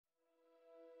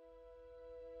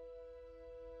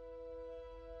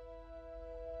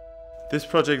This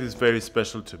project is very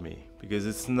special to me because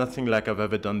it's nothing like I've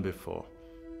ever done before.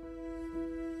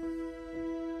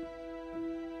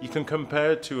 You can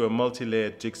compare it to a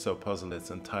multi-layered jigsaw puzzle that's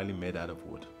entirely made out of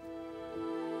wood.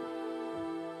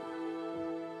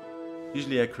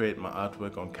 Usually I create my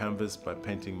artwork on canvas by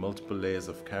painting multiple layers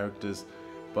of characters,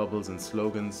 bubbles and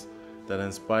slogans that are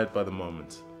inspired by the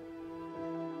moment.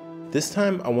 This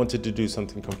time I wanted to do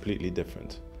something completely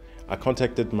different. I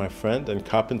contacted my friend and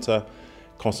carpenter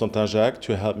Constantin Jacques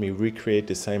to help me recreate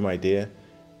the same idea,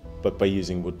 but by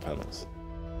using wood panels.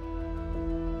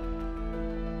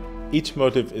 Each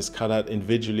motif is cut out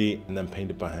individually and then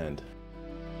painted by hand.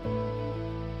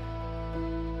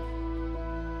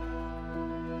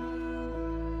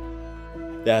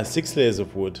 There are 6 layers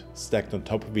of wood stacked on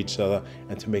top of each other,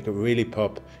 and to make it really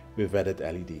pop, we've added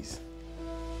LEDs.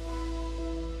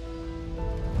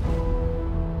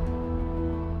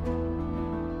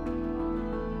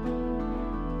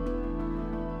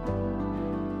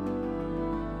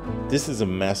 This is a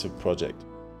massive project.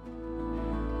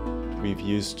 We've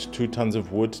used 2 tons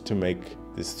of wood to make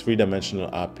this 3-dimensional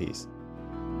art piece.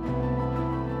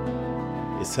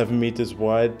 It's 7 meters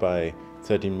wide by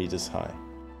 13 meters high.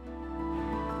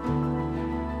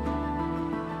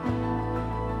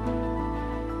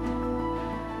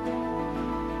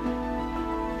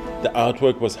 The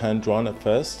artwork was hand-drawn at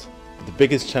first. The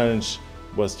biggest challenge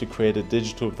was to create a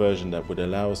digital version that would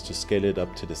allow us to scale it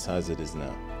up to the size it is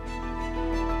now.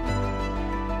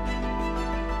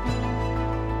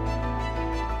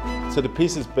 So the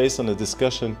piece is based on a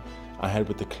discussion I had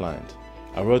with the client.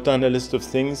 I wrote down a list of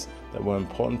things that were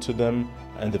important to them,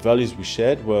 and the values we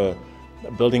shared were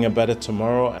building a better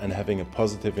tomorrow and having a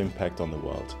positive impact on the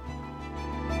world.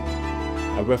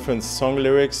 I referenced song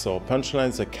lyrics or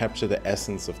punchlines that capture the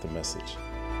essence of the message.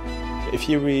 If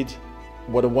you read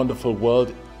 "What a Wonderful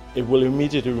World," it will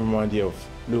immediately remind you of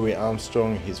Louis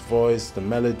Armstrong, his voice, the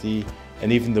melody,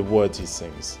 and even the words he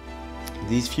sings.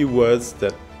 These few words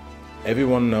that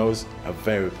everyone knows are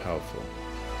very powerful.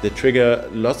 They trigger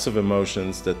lots of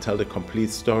emotions that tell the complete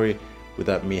story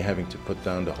without me having to put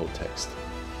down the whole text.